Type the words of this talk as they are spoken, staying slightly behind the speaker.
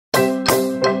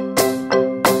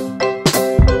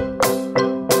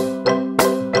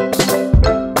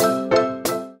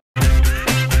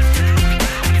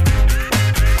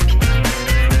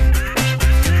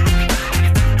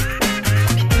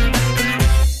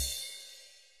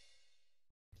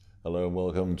Hello and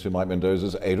welcome to Mike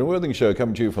Mendoza's Adrian Worthing Show,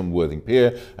 coming to you from Worthing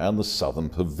Pier and the Southern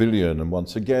Pavilion. And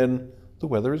once again, the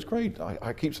weather is great.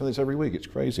 I keep saying this every week, it's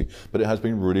crazy. But it has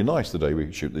been really nice the day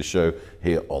we shoot this show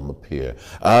here on the pier.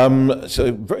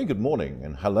 So very good morning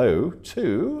and hello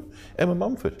to Emma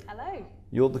Mumford. Hello.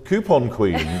 You're the coupon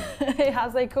queen.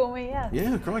 As they call me, yes.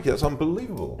 Yeah, crikey, that's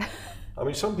unbelievable. I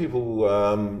mean, some people,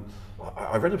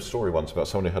 I read a story once about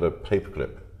someone who had a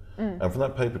paperclip. And from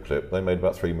that paperclip, they made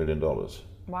about $3 million.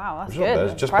 Wow, that's good.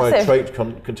 That's just impressive.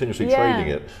 by continuously trading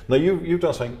it. Now you've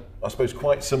done something, I suppose,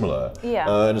 quite similar.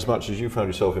 Yeah. In as much as you found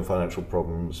yourself in financial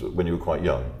problems when you were quite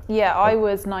young. Yeah, I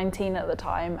was 19 at the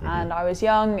time, and I was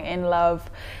young, in love,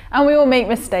 and we all make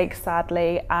mistakes,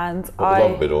 sadly. And The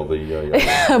love bit or the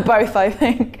young both, I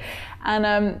think.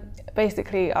 And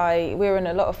basically, we were in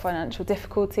a lot of financial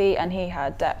difficulty, and he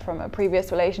had debt from a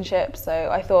previous relationship. So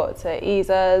I thought to ease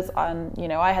us,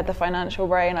 and I had the financial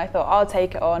brain. I thought I'll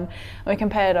take it on, and we can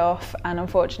pay it off. And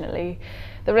unfortunately,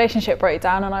 the relationship broke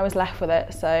down, and I was left with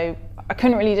it. So I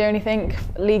couldn't really do anything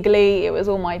legally. It was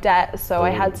all my debt, so I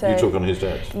had to. You took on his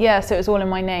debt. Yeah, so it was all in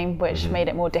my name, which made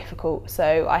it more difficult.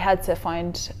 So I had to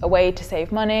find a way to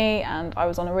save money, and I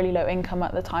was on a really low income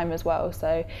at the time as well.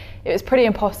 So it was pretty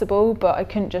impossible, but I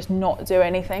couldn't just not do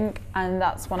anything, and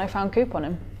that's when I found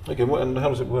couponing. Okay, and how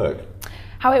does it work?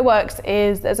 How it works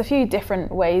is there's a few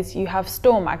different ways. You have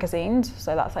store magazines,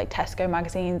 so that's like Tesco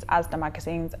magazines, Asda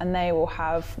magazines, and they will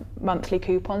have monthly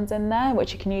coupons in there,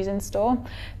 which you can use in store.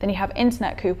 Then you have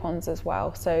internet coupons as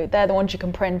well. So they're the ones you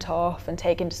can print off and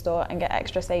take into store and get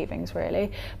extra savings,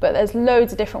 really. But there's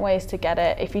loads of different ways to get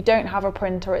it. If you don't have a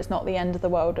printer, it's not the end of the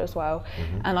world as well.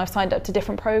 And I've signed up to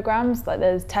different programs, like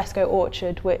there's Tesco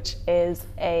Orchard, which is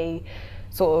a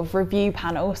sort of review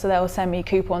panel, so they'll send me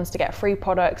coupons to get free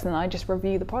products, and I just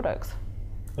review the products.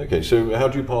 Okay, so how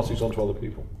do you pass these on to other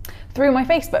people? Through my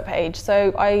Facebook page.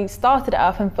 So I started it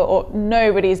up and thought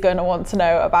nobody's going to want to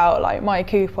know about like my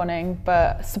couponing,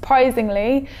 but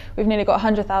surprisingly we've nearly got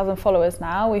 100,000 followers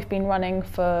now. We've been running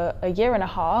for a year and a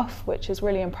half, which is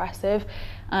really impressive,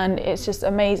 and it's just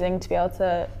amazing to be able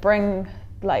to bring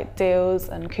like deals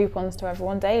and coupons to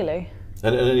everyone daily.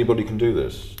 And anybody can do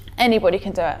this? Anybody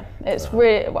can do it. It's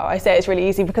really, well, I say it's really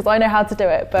easy because I know how to do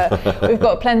it, but we've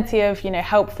got plenty of,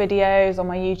 help videos on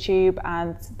my YouTube,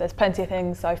 and there's plenty of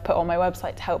things I've put on my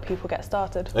website to help people get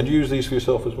started. And you use these for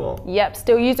yourself as well? Yep,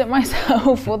 still use it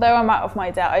myself. Although I'm out of my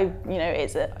debt,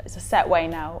 it's a set way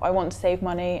now. I want to save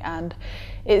money, and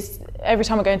it's every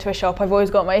time I go into a shop, I've always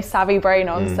got my savvy brain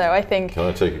on. So I think, can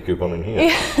I take a coupon in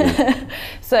here?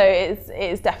 So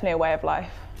it's definitely a way of life.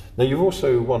 Now, you've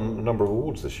also won a number of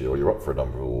awards this year, or you're up for a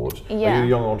number of awards. Yeah. Are you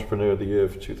Young Entrepreneur of the Year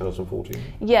for 2014?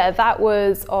 Yeah, that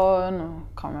was on,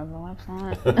 I can't remember the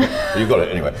website. You got it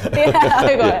anyway. Yeah,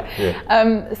 I got it.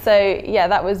 Yeah. So yeah,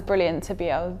 that was brilliant to be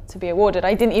able to be awarded.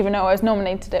 I didn't even know I was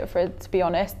nominated for it, to be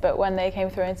honest, but when they came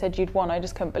through and said you'd won, I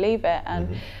just couldn't believe it.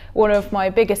 And one of my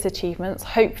biggest achievements,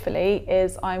 hopefully,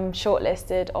 is I'm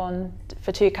shortlisted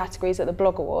for 2 categories at the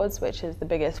Blog Awards, which is the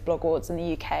biggest blog awards in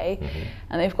the UK.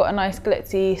 And they've got a nice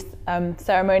glitzy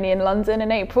ceremony in London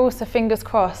in April, so fingers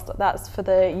crossed. That's for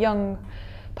the young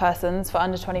persons, for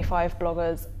under 25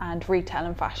 bloggers, and retail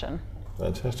and fashion.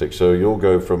 Fantastic. So you'll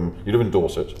go from, you live in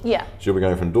Dorset. Yeah. So you'll be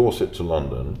going from Dorset to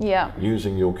London. Yeah.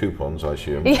 Using your coupons, I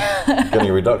assume. Yeah. Getting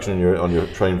a reduction on your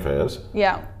train fares.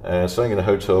 Yeah. Staying in a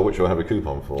hotel which you'll have a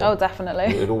coupon for. Oh, definitely.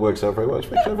 It all works out very well. It's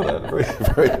very clever, that. Very,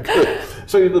 very good.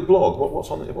 So the blog, what's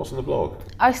on the blog?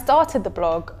 I started the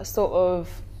blog sort of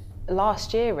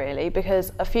last year, really,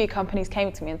 because a few companies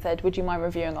came to me and said, would you mind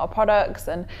reviewing our products?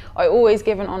 And I always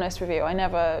give an honest review. I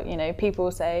never, people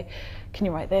say, can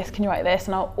you write this, can you write this?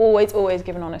 And I'll always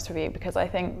give an honest review, because I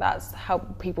think that's how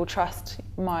people trust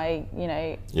my,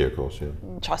 Yeah, of course, yeah.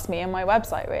 Trust me and my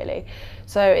website, really.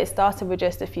 So it started with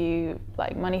just a few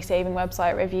like money-saving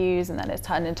website reviews, and then it's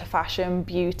turned into fashion,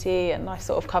 beauty, and I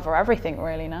sort of cover everything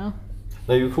really now.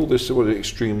 Now you call this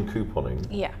extreme couponing.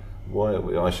 Yeah. Why?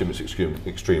 I assume it's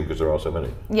extreme because there are so many.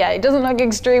 Yeah, it doesn't look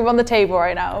extreme on the table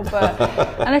right now, but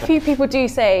and a few people do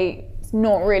say it's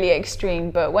not really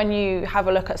extreme, but when you have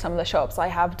a look at some of the shops I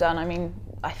have done, I mean,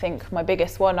 I think my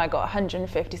biggest one, I got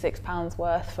 £156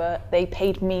 worth for, they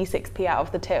paid me 6p out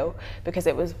of the till because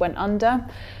it went under,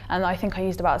 and I think I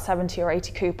used about 70 or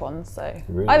 80 coupons, so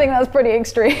really? I think that's pretty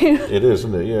extreme. It is,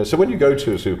 isn't it? Yeah. So when you go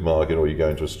to a supermarket or you go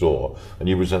into a store and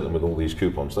you present them with all these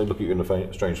coupons, they look at you in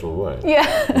a strange sort of way.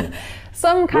 Yeah.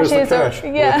 Some cashiers are,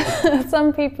 yeah,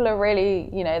 some people are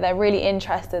really, they're really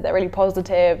interested, they're really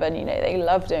positive, and they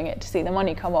love doing it to see the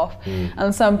money come off.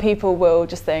 And some people will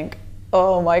just think,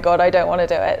 oh my God, I don't want to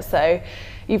do it. So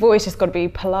you've always just got to be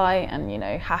polite and, you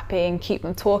know, happy and keep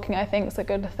them talking, I think is a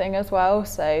good thing as well.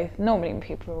 So normally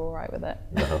people are all right with it.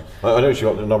 I noticed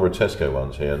you've got a number of Tesco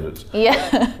ones here, and it's,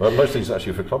 well, most of these are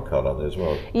actually for Club Card, aren't they, as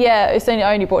well? Yeah,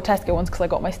 I only bought Tesco ones because I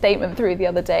got my statement through the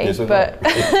other day.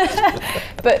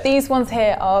 But these ones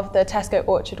here are the Tesco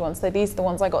Orchard ones. So these are the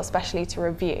ones I got specially to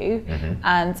review,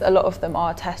 and a lot of them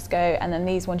are Tesco. And then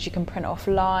these ones you can print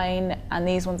offline, and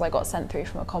these ones I got sent through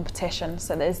from a competition.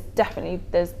 So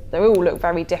they all look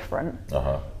very different.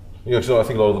 Yeah, so I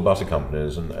think a lot of the butter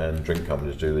companies and drink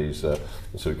companies do these sort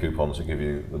of coupons that give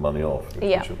you the money off,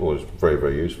 which are always very,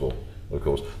 very useful, of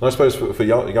course. And I suppose for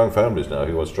young families now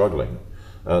who are struggling,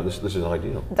 this is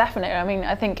ideal. Definitely. I mean,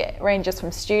 I think it ranges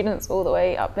from students all the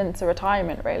way up into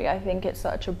retirement, really. I think it's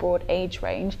such a broad age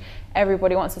range.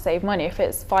 Everybody wants to save money. If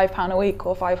it's £5 a week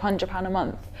or £500 a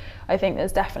month, I think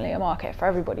there's definitely a market for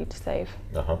everybody to save.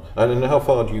 And then how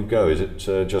far do you go? Is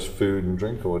it just food and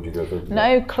drink, or do you go for...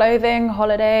 No, clothing,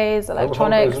 holidays,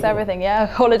 electronics, everything. Yeah,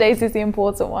 holidays is the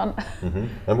important one.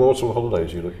 And what sort of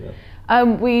holidays are you looking at?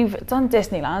 We've done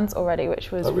Disneyland already,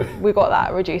 which was, we got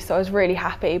that reduced, so I was really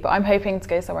happy, but I'm hoping to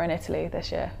go somewhere in Italy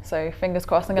this year, so fingers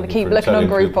crossed. I'm going to keep looking on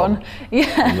Groupon.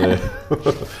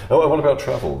 What about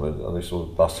travel? Are they sort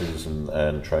of buses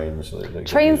and trains?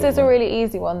 Trains is a really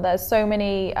easy one. There's so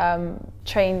many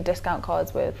train discount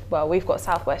cards with, well, we've got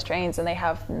Southwest Trains and they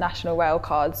have National Rail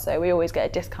cards, so we always get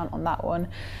a discount on that one.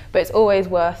 But it's always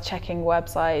worth checking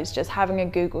websites, just having a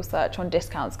Google search on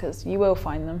discounts, because you will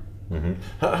find them.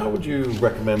 How would you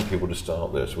recommend people to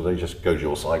start this? Will they just go to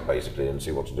your site basically and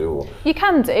see what to do? Or? You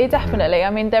can do, definitely. I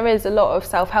mean, there is a lot of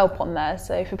self-help on there.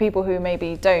 So for people who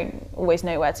maybe don't always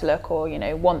know where to look, or, you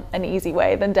know, want an easy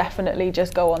way, then definitely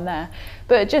just go on there.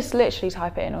 But just literally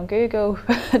type it in on Google.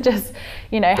 Just,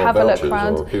 you know, have a look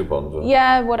around. Or coupons or...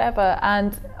 Yeah, whatever.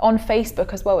 And on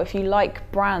Facebook as well, if you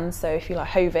like brands, so if you like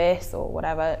Hovis or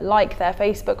whatever, like their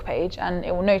Facebook page, and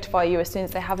it will notify you as soon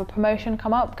as they have a promotion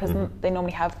come up, because they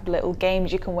normally have little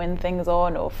games you can win things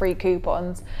on, or free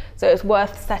coupons. So it's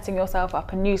worth setting yourself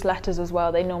up. And newsletters as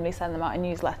well, they normally send them out in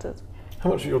newsletters.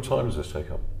 How much of your time does this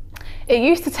take up? It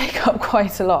used to take up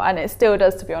quite a lot, and it still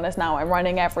does, to be honest. Now I'm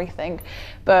running everything,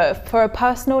 but for a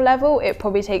personal level it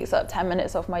probably takes up 10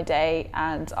 minutes of my day,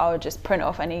 and I'll just print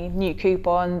off any new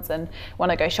coupons, and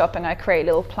when I go shopping I create a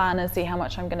little plan and see how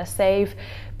much I'm going to save.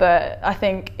 But I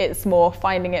think it's more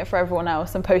finding it for everyone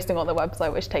else and posting on the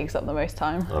website which takes up the most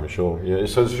time. I'm sure. Yeah.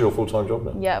 So this is your full-time job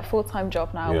now? Yeah, full-time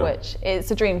job now, which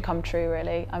it's a dream come true,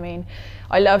 really. I mean,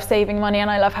 I love saving money and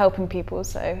I love helping people,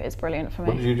 so it's brilliant for me.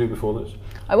 What did you do before this?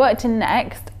 I worked in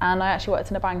Next, and I actually worked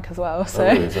in a bank as well.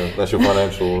 So, so that's your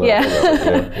financial...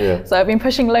 So I've been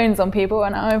pushing loans on people,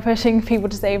 and now I'm pushing people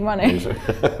to save money.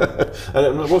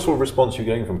 And what sort of response are you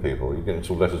getting from people? Are you getting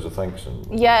sort of letters of thanks?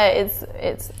 Yeah,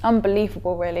 it's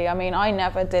unbelievable, really. I mean, I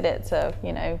never did it to,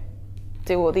 you know,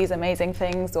 do all these amazing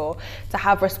things or to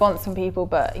have response from people,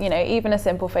 but, you know, even a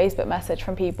simple Facebook message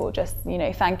from people just, you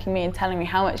know, thanking me and telling me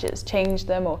how much it's changed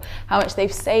them or how much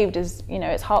they've saved is, you know,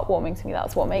 it's heartwarming to me.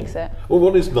 That's what makes it. Well,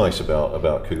 what is nice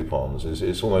about coupons is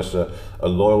it's almost a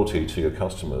loyalty to your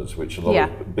customers, which a lot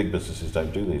of big businesses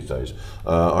don't do these days.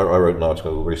 I wrote an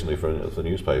article recently for the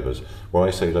newspapers where I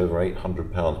saved over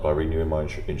 £800 by renewing my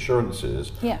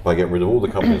insurances, by getting rid of all the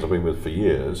companies I've been with for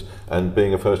years, and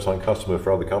being a first-time customer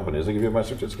for other companies. They give you a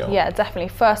massive discount. Yeah, definitely.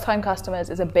 First-time customers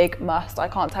is a big must. I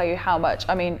can't tell you how much.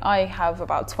 I mean, I have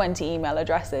about 20 email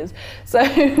addresses, so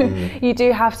you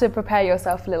do have to prepare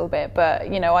yourself a little bit. But,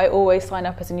 you know, I always sign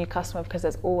up as a new customer because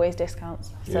there's always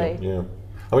discounts. So yeah.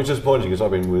 I mean, it's disappointing because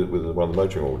I've been with one of the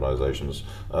motoring organisations,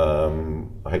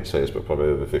 I hate to say this, but probably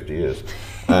over 50 years.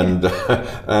 And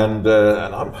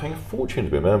I'm paying a fortune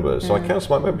to be a member. So I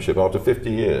cancelled my membership after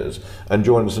 50 years and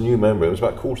joined as a new member. It was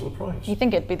about a quarter of the price. You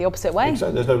think it'd be the opposite way?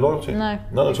 Exactly. There's no loyalty. No,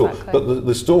 none at all. But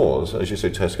the stores, as you say,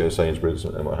 Tesco, Sainsbury's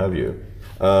and what have you,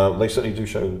 they certainly do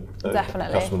show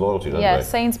customer loyalty, don't they? Yeah,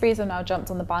 Sainsbury's have now jumped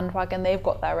on the bandwagon. They've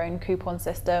got their own coupon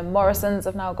system. Morrison's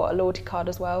have now got a loyalty card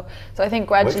as well. So I think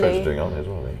gradually... Waitrose are doing, aren't they, as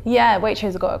well? Yeah,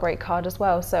 Waitrose have got a great card as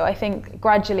well. So I think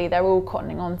gradually they're all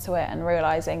cottoning onto it and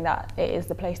realising that it is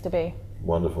the place to be.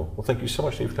 Wonderful. Well, thank you so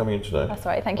much, Steve, for coming in today. That's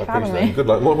all right. Thank you for having me. Good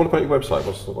luck. What about your website?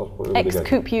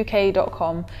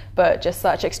 xcoupuk.com, but just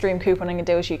search Extreme Couponing and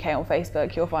Deals UK on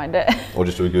Facebook. You'll find it. Or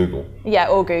just do a Google. Yeah,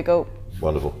 or Google.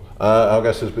 Wonderful. Our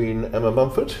guest has been Emma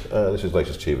Mumford. This is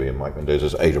Latest TV and Mike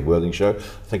Mendoza's Adrian Worthing Show.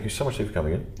 Thank you so much, Steve, for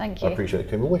coming in. Thank you. I appreciate it.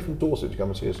 Came all the way from Dorset to come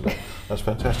and see us today. That's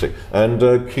fantastic.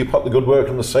 And keep up the good work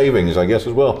and the savings, I guess,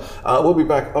 as well. We'll be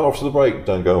back after the break.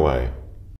 Don't go away.